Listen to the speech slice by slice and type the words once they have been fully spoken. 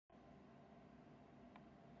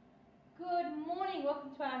Good morning,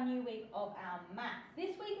 welcome to our new week of our maths.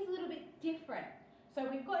 This week is a little bit different. So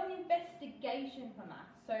we've got an investigation for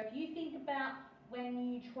maths. So if you think about when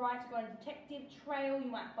you try to go on a detective trail,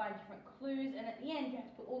 you might find different clues, and at the end you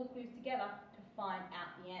have to put all the clues together to find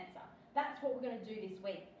out the answer. That's what we're going to do this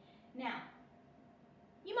week. Now,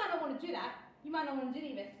 you might not want to do that. You might not want to do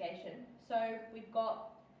the investigation. So we've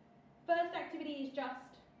got, first activity is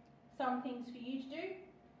just some things for you to do.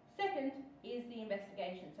 Second is the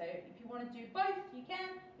investigation. So if you want to do both, you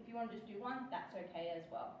can. If you want to just do one, that's okay as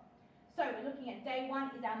well. So we're looking at day one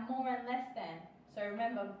is our more and less than. So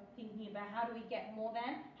remember thinking about how do we get more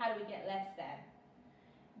than, how do we get less than.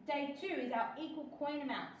 Day two is our equal coin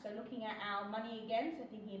amount. So looking at our money again, so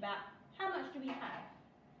thinking about how much do we have.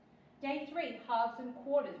 Day three, halves and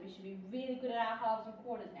quarters. We should be really good at our halves and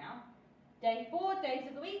quarters now. Day four, days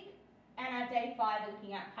of the week. And our day five,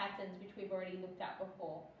 looking at patterns, which we've already looked at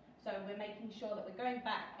before. So we're making sure that we're going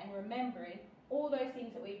back and remembering all those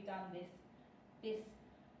things that we've done this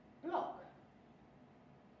block.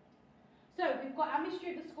 So we've got our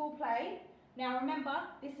Mystery of the School play. Now remember,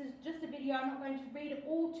 this is just a video. I'm not going to read it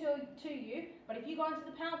all to you, but if you go into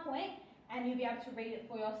the PowerPoint and you'll be able to read it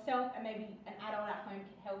for yourself, and maybe an adult at home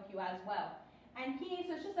can help you as well. And here,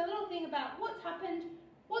 so it's just a little thing about what's happened,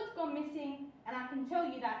 what's gone missing, and I can tell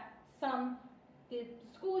you that the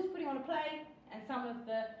school is putting on a play and some of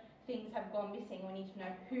the things have gone missing. We need to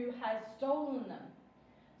know who has stolen them.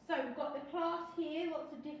 So we've got the class here,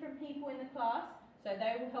 lots of different people in the class, so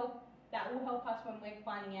that will help us when we're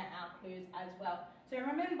finding out our clues as well. So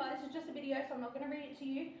remember, this is just a video, so I'm not going to read it to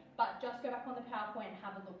you, but just go back on the PowerPoint and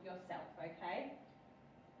have a look yourself, okay?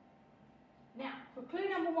 Now, for clue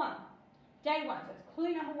number one, day one, so it's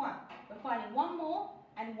clue number one. We're finding one more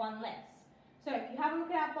and one less. So if you have a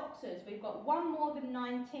look at our boxes, we've got one more than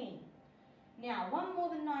 19. Now, one more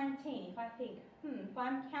than 19, if I think, if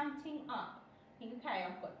I'm counting up, think, okay,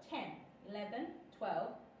 I've got 10, 11,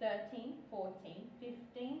 12, 13, 14,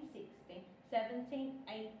 15, 16, 17,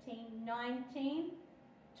 18, 19,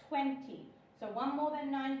 20. So one more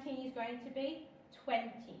than 19 is going to be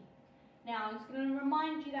 20. Now, I'm just going to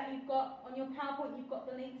remind you that you've got, on your PowerPoint, you've got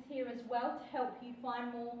the links here as well to help you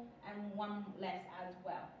find more and one less as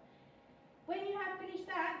well. When you have finished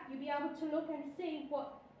that, you'll be able to look and see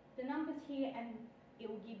what the numbers here, and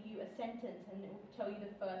it will give you a sentence and it will tell you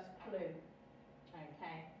the first clue.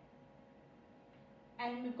 Okay.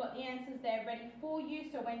 And we've got the answers there ready for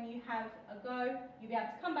you, so when you have a go, you'll be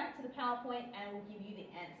able to come back to the PowerPoint and it will give you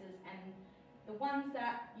the answers. And the ones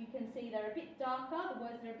that you can see that are a bit darker, the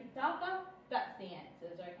words that are a bit darker, that's the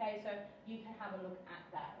answers, okay? So you can have a look at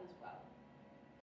that as well.